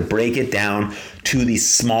life. You have to break it down to the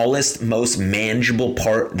smallest, most manageable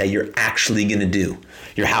part that you're actually going to do.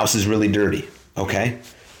 Your house is really dirty, okay?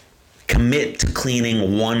 Commit to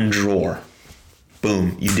cleaning one drawer.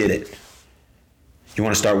 Boom, you did it. You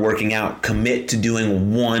want to start working out, commit to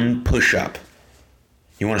doing one push-up.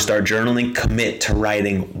 You want to start journaling, commit to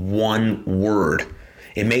writing one word.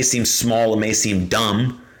 It may seem small, it may seem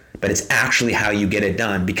dumb, but it's actually how you get it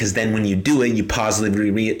done, because then when you do it, you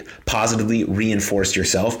positively reinforce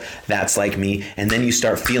yourself. That's like me. And then you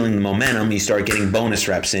start feeling the momentum. You start getting bonus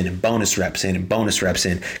reps in and bonus reps in and bonus reps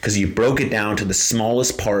in, because you broke it down to the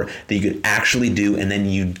smallest part that you could actually do, and then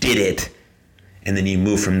you did it, and then you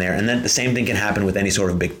move from there. And then the same thing can happen with any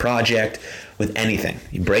sort of big project, with anything.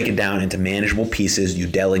 You break it down into manageable pieces, you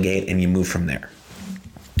delegate, and you move from there.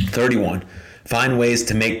 31. Find ways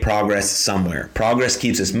to make progress somewhere. Progress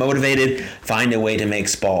keeps us motivated. Find a way to make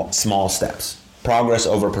small steps. Progress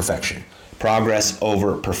over perfection. Progress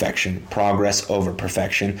over perfection. Progress over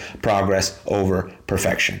perfection. Progress over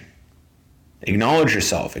perfection. Acknowledge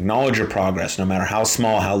yourself. Acknowledge your progress. No matter how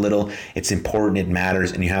small, how little, it's important, it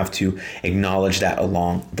matters, and you have to acknowledge that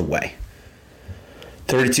along the way.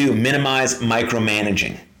 32. Minimize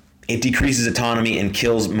micromanaging. It decreases autonomy and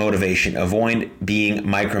kills motivation. Avoid being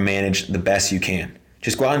micromanaged the best you can.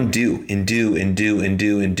 Just go out and do, and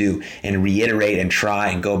reiterate and try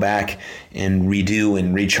and go back and redo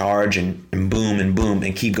and recharge and boom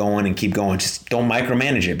and keep going. Just don't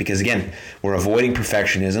micromanage it, because again, we're avoiding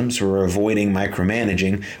perfectionism, so we're avoiding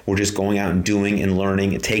micromanaging. We're just going out and doing and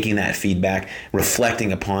learning and taking that feedback,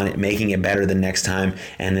 reflecting upon it, making it better the next time,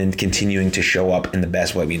 and then continuing to show up in the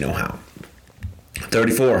best way we know how.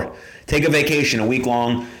 34. Take a vacation. A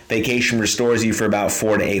week-long vacation restores you for about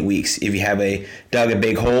 4 to 8 weeks. If you have dug a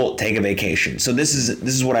big hole, take a vacation. So this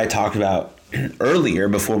is what I talked about earlier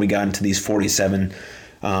before we got into these 47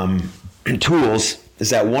 tools, is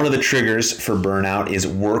that one of the triggers for burnout is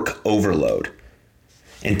work overload.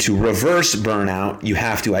 And to reverse burnout, you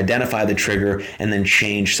have to identify the trigger and then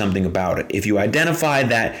change something about it. If you identify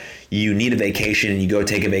that you need a vacation and you go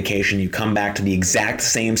take a vacation, you come back to the exact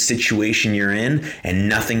same situation you're in and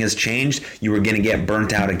nothing has changed, you are going to get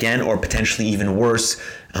burnt out again, or potentially even worse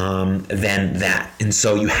than that. And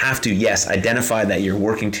so you have to, yes, identify that you're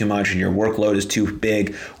working too much and your workload is too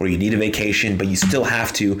big, or you need a vacation, but you still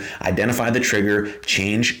have to identify the trigger,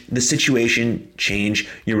 change the situation, change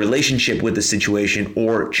your relationship with the situation,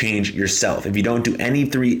 or change yourself. If you don't do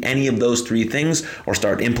any of those three things, or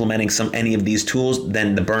start implementing any of these tools,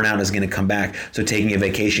 then the burnout is going to come back. So taking a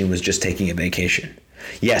vacation was just taking a vacation.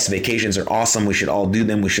 Yes, vacations are awesome. We should all do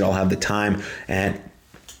them. We should all have the time and,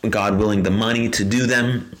 God willing, the money to do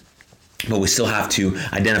them, but we still have to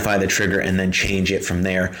identify the trigger and then change it from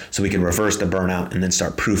there so we can reverse the burnout and then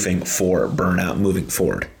start proofing for burnout moving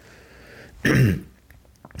forward.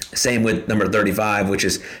 Same with number 35, which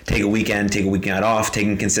is take a weekend off.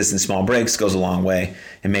 Taking consistent small breaks goes a long way.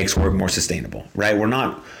 It makes work more sustainable, right? We're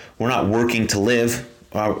not working to live.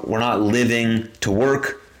 We're not living to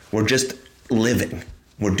work. We're just living.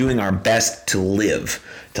 We're doing our best to live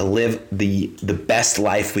the best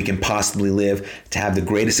life we can possibly live, to have the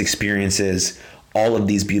greatest experiences, all of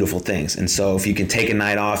these beautiful things. And so if you can take a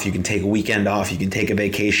night off, you can take a weekend off, you can take a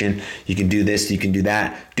vacation, you can do this, you can do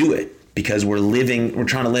that, do it. Because we're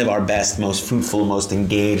trying to live our best, most fruitful, most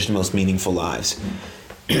engaged, most meaningful lives.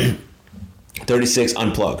 36,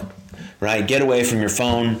 unplug, right? Get away from your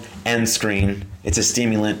phone, end screen. It's a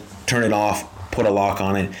stimulant, turn it off. Put a lock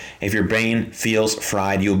on it. If your brain feels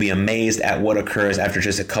fried, you'll be amazed at what occurs after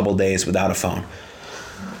just a couple days without a phone.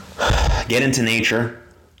 Get into nature,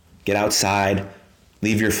 get outside,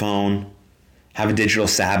 leave your phone, have a digital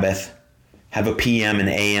Sabbath, have a PM and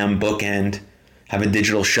AM bookend, have a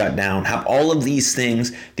digital shutdown, have all of these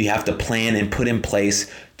things that you have to plan and put in place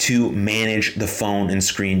to manage the phone and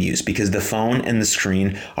screen use, because the phone and the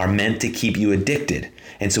screen are meant to keep you addicted.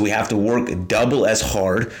 And so we have to work double as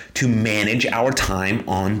hard to manage our time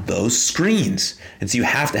on those screens. And so you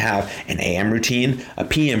have to have an AM routine, a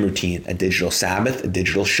PM routine, a digital Sabbath, a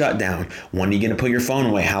digital shutdown. When are you going to put your phone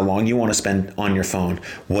away? How long you want to spend on your phone?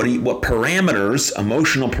 What parameters,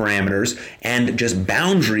 emotional parameters, and just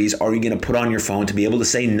boundaries are you going to put on your phone to be able to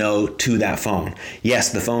say no to that phone?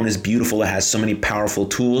 Yes, the phone is beautiful. It has so many powerful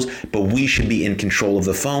tools, but we should be in control of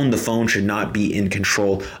the phone. The phone should not be in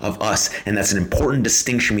control of us. And that's an important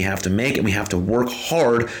distinction we have to make, and we have to work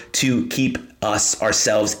hard to keep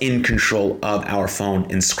ourselves in control of our phone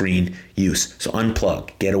and screen use. So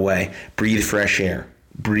unplug, get away, breathe fresh air,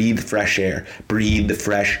 breathe the fresh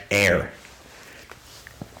air.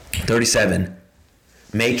 37,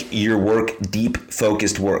 make your work deep,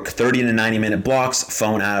 focused work. 30 to 90 minute blocks,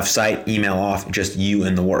 phone out of sight, email off, just you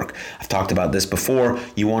and the work. I've talked about this before.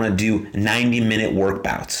 You want to do 90-minute work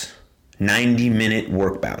bouts. 90-minute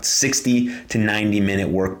work bouts, 60 to 90-minute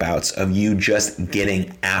work bouts of you just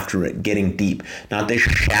getting after it, getting deep. Not this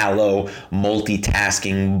shallow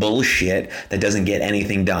multitasking bullshit that doesn't get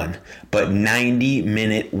anything done, but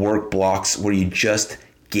 90-minute work blocks where you just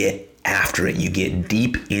get after it. You get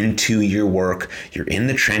deep into your work. You're in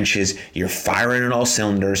the trenches. You're firing on all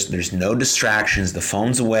cylinders. There's no distractions. The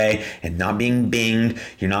phone's away and not being binged.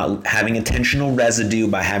 You're not having attentional residue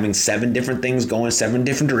by having 7 different things going 7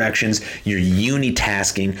 different directions. You're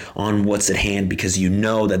unitasking on what's at hand because you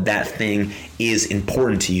know that that thing is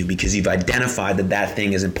important to you, because you've identified that that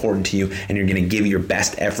thing is important to you, and you're going to give your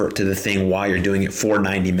best effort to the thing while you're doing it for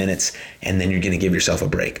 90 minutes, and then you're going to give yourself a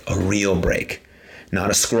break, a real break. Not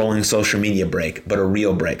a scrolling social media break, but a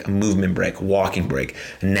real break, a movement break, a walking break,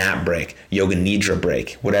 a nap break, yoga nidra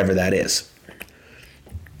break, whatever that is.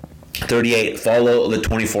 38, follow the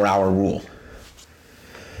 24-hour rule.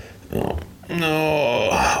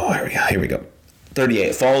 Here we go.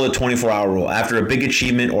 38, follow the 24-hour rule. After a big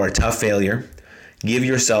achievement or a tough failure, give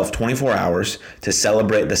yourself 24 hours to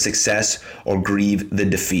celebrate the success or grieve the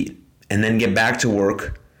defeat, and then get back to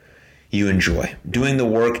work you enjoy. Doing the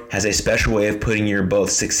work has a special way of putting your both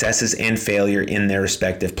successes and failure in their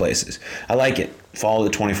respective places. I like it. Follow the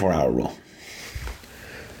 24-hour rule.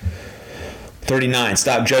 39,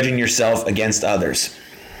 stop judging yourself against others.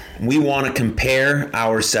 We want to compare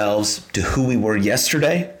ourselves to who we were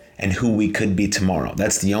yesterday and who we could be tomorrow.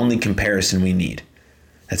 That's the only comparison we need.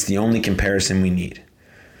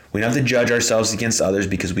 We don't have to judge ourselves against others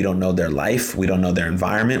because we don't know their life, we don't know their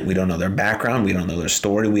environment, we don't know their background, we don't know their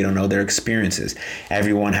story, we don't know their experiences.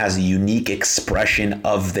 Everyone has a unique expression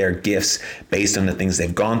of their gifts based on the things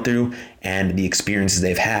they've gone through and the experiences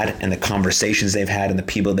they've had and the conversations they've had and the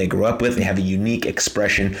people they grew up with. They have a unique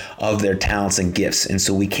expression of their talents and gifts. And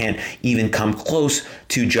so we can't even come close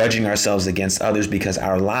to judging ourselves against others because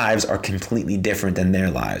our lives are completely different than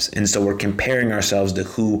their lives. And so we're comparing ourselves to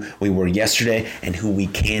who we were yesterday and who we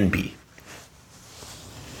can be.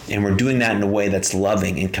 And we're doing that in a way that's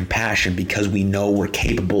loving and compassionate because we know we're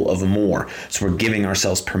capable of more. So we're giving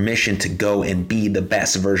ourselves permission to go and be the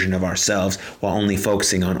best version of ourselves while only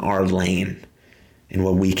focusing on our lane and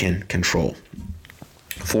what we can control.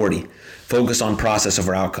 40, focus on process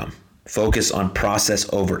over outcome. Focus on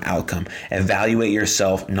process over outcome. Evaluate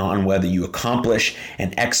yourself not on whether you accomplish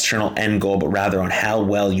an external end goal, but rather on how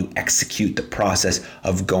well you execute the process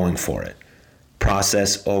of going for it.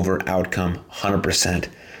 Process over outcome, 100%.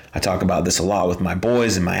 I talk about this a lot with my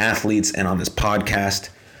boys and my athletes and on this podcast.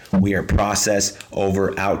 We are process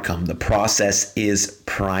over outcome. The process is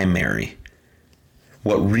primary.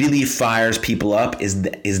 What really fires people up is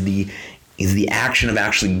the action of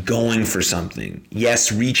actually going for something.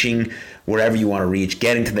 Yes, reaching wherever you want to reach,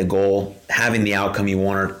 getting to the goal, having the outcome you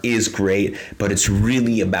want is great, but it's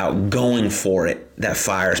really about going for it that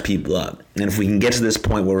fires people up. And if we can get to this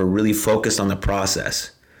point where we're really focused on the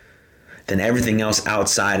process, then everything else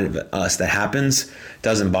outside of us that happens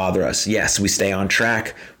doesn't bother us. Yes, we stay on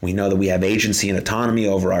track. We know that we have agency and autonomy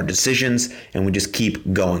over our decisions, and we just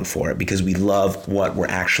keep going for it because we love what we're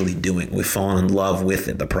actually doing. We've fallen in love with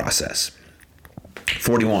it, the process.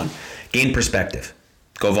 41, gain perspective.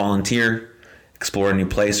 Go volunteer, explore a new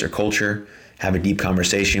place or culture, have a deep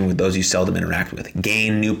conversation with those you seldom interact with.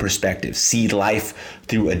 Gain new perspective. See life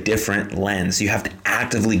through a different lens. You have to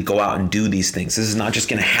actively go out and do these things. This is not just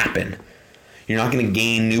going to happen. You're not going to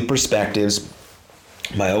gain new perspectives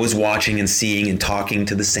by always watching and seeing and talking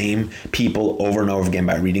to the same people over and over again,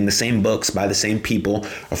 by reading the same books by the same people,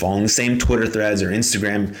 or following the same Twitter threads or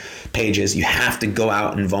Instagram pages. You have to go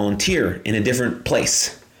out and volunteer in a different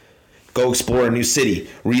place. Go explore a new city.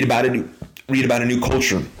 Read about a new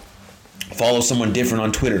culture. Follow someone different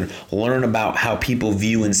on Twitter. Learn about how people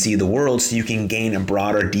view and see the world so you can gain a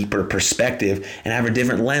broader, deeper perspective and have a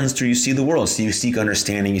different lens through you see the world. So you seek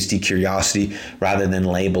understanding, you seek curiosity rather than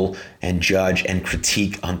label and judge and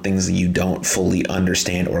critique on things that you don't fully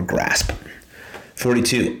understand or grasp.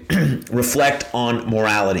 42, reflect on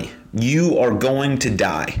morality. You are going to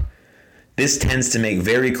die. This tends to make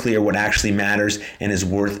very clear what actually matters and is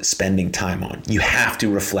worth spending time on. You have to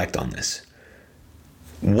reflect on this.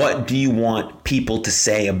 What do you want people to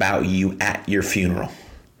say about you at your funeral?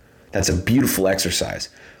 That's a beautiful exercise.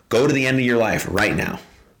 Go to the end of your life right now.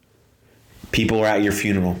 People are at your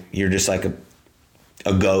funeral. You're just like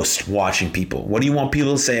a ghost watching people. What do you want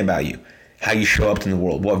people to say about you? How you show up in the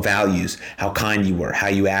world, what values, how kind you were, how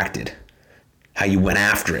you acted, how you went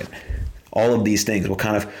after it. All of these things. What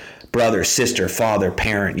kind of brother, sister, father,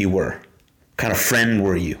 parent you were. What kind of friend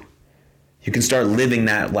were you? You can start living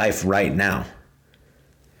that life right now.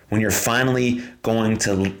 When you're finally going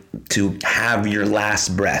to have your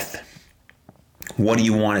last breath, what do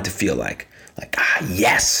you want it to feel like? Like,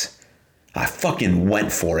 yes, I fucking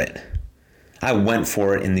went for it. I went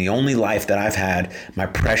for it in the only life that I've had, my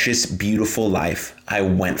precious, beautiful life. I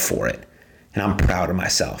went for it. And I'm proud of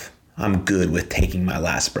myself. I'm good with taking my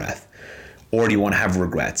last breath. Or do you want to have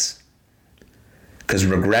regrets? Because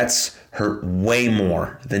regrets hurt way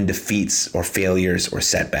more than defeats or failures or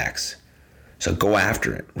setbacks. So go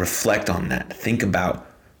after it. Reflect on that. Think about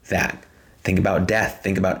that. Think about death.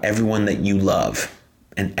 Think about everyone that you love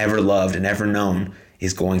and ever loved and ever known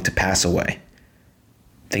is going to pass away.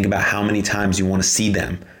 Think about how many times you want to see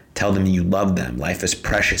them. Tell them you love them. Life is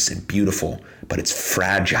precious and beautiful, but it's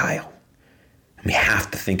fragile. And we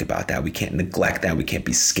have to think about that. We can't neglect that. We can't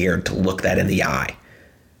be scared to look that in the eye.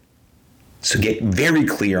 So get very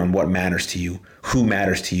clear on what matters to you, who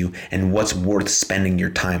matters to you, and what's worth spending your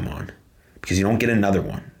time on. Because you don't get another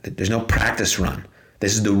one. There's no practice run.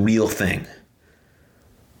 This is the real thing.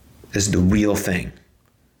 This is the real thing.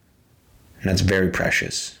 And that's very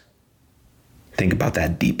precious. Think about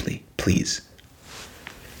that deeply, please.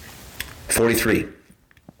 43,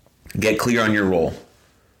 get clear on your role.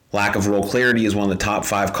 Lack of role clarity is one of the top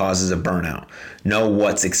 5 causes of burnout. Know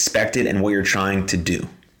what's expected and what you're trying to do.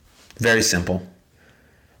 Very simple.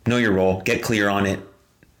 Know your role, get clear on it,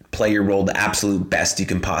 play your role the absolute best you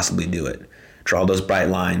can possibly do it. Draw those bright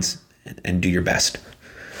lines and do your best.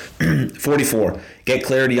 44, get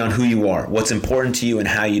clarity on who you are, what's important to you, and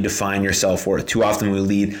how you define your self-worth. Too often we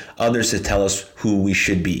lead others to tell us who we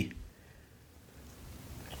should be.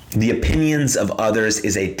 The opinions of others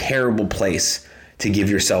is a terrible place to give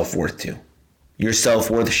your self-worth to. Your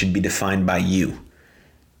self-worth should be defined by you.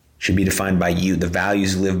 Should be defined by you, the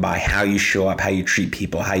values you live by, how you show up, how you treat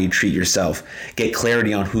people, how you treat yourself. Get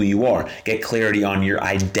clarity on who you are. Get clarity on your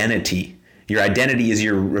identity. Your identity is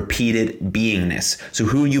your repeated beingness. So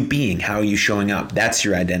who are you being? How are you showing up? That's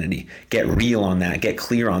your identity. Get real on that. Get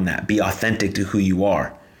clear on that. Be authentic to who you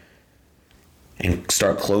are. And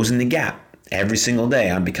start closing the gap every single day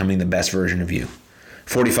on becoming the best version of you.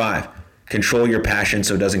 45, control your passion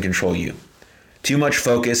so it doesn't control you. Too much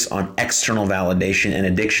focus on external validation and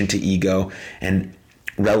addiction to ego and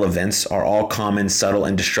relevance are all common, subtle,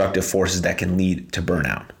 and destructive forces that can lead to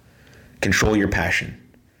burnout. Control your passion.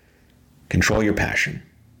 Control your passion.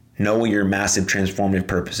 Know what your massive transformative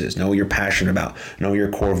purpose is. Know what you're passionate about. Know what your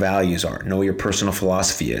core values are. Know what your personal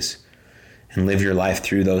philosophy is. And live your life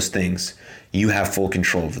through those things. You have full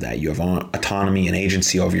control over that. You have autonomy and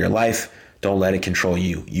agency over your life. Don't let it control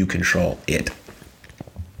you. You control it.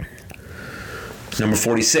 Number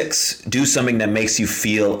 46, do something that makes you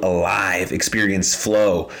feel alive, experience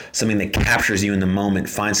flow, something that captures you in the moment.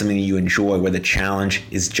 Find something that you enjoy where the challenge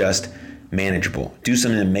is just manageable. Do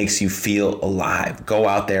something that makes you feel alive. Go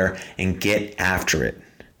out there and get after it.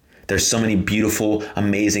 There's so many beautiful,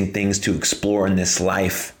 amazing things to explore in this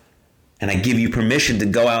life. And I give you permission to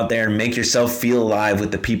go out there and make yourself feel alive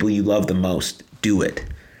with the people you love the most. Do it.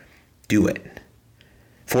 Do it.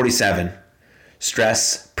 47,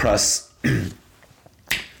 stress plus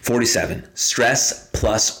 47, stress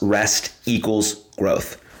plus rest equals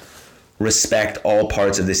growth. Respect all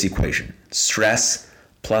parts of this equation. Stress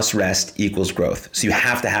plus rest equals growth. So you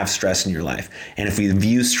have to have stress in your life. And if we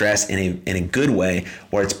view stress in a good way,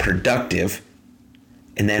 where it's productive,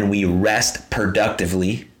 and then we rest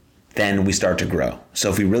productively, then we start to grow. So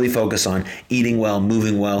if we really focus on eating well,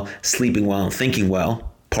 moving well, sleeping well, and thinking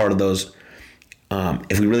well, part of those,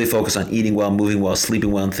 if we really focus on eating well, moving well,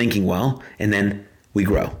 sleeping well, and thinking well, and then we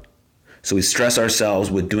grow. So we stress ourselves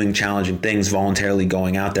with doing challenging things, voluntarily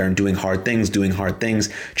going out there and doing hard things,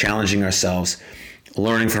 challenging ourselves,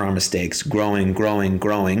 learning from our mistakes,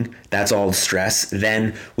 growing. That's all stress.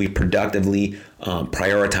 Then we productively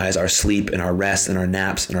prioritize our sleep and our rest and our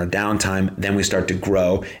naps and our downtime. Then we start to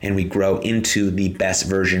grow, and we grow into the best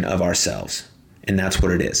version of ourselves. And that's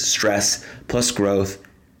what it is. Stress plus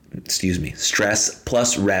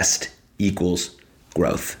rest equals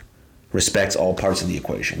growth. Respects all parts of the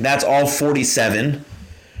equation. That's all 47.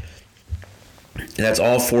 That's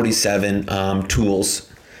all 47 tools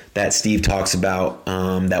that Steve talks about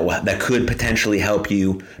that could potentially help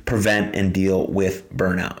you prevent and deal with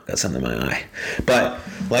burnout. Got something in my eye. But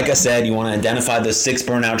like I said, you want to identify those 6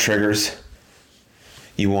 burnout triggers.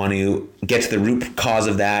 You want to get to the root cause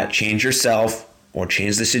of that, change yourself or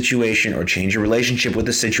change the situation or change your relationship with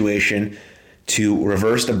the situation to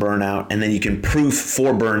reverse the burnout, and then you can proof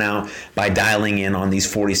for burnout by dialing in on these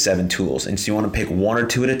 47 tools. And so you want to pick 1 or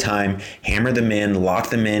 2 at a time, hammer them in,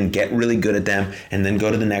 lock them in, get really good at them, and then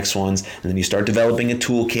go to the next ones. And then you start developing a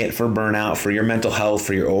toolkit for burnout, for your mental health,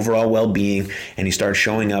 for your overall well-being, and you start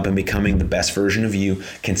showing up and becoming the best version of you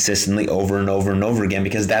consistently over and over and over again,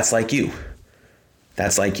 because that's like you.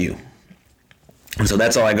 That's like you. And so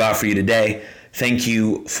that's all I got for you today. Thank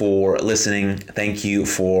you for listening. Thank you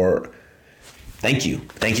for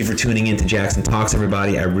tuning in to Jackson Talks,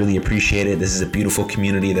 everybody. I really appreciate it. This is a beautiful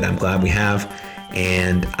community that I'm glad we have.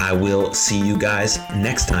 And I will see you guys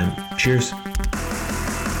next time. Cheers.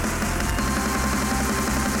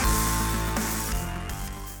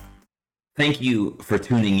 Thank you for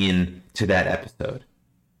tuning in to that episode.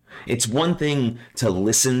 It's one thing to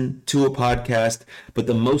listen to a podcast, but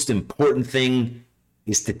the most important thing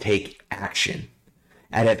is to take action.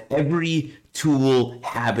 Out of every tool,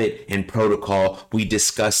 habit, and protocol we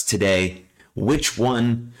discussed today, which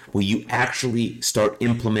one will you actually start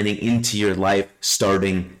implementing into your life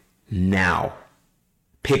starting now?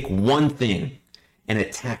 Pick one thing and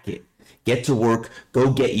attack it. Get to work,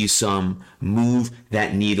 go get you some, move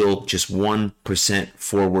that needle just 1%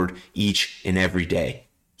 forward each and every day.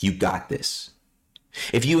 You got this.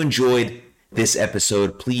 If you enjoyed this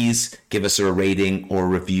episode, please give us a rating or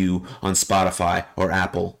review on Spotify or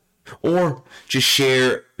Apple, or just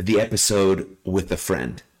share the episode with a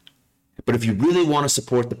friend. But if you really want to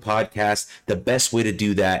support the podcast, the best way to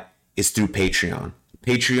do that is through Patreon.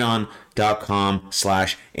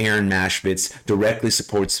 Patreon.com/Aaron Mashvitz directly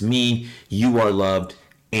supports me, You Are Loved,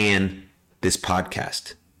 and this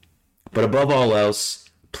podcast. But above all else,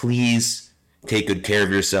 please take good care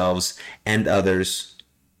of yourselves and others.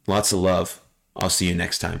 Lots of love. I'll see you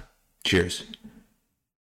next time. Cheers.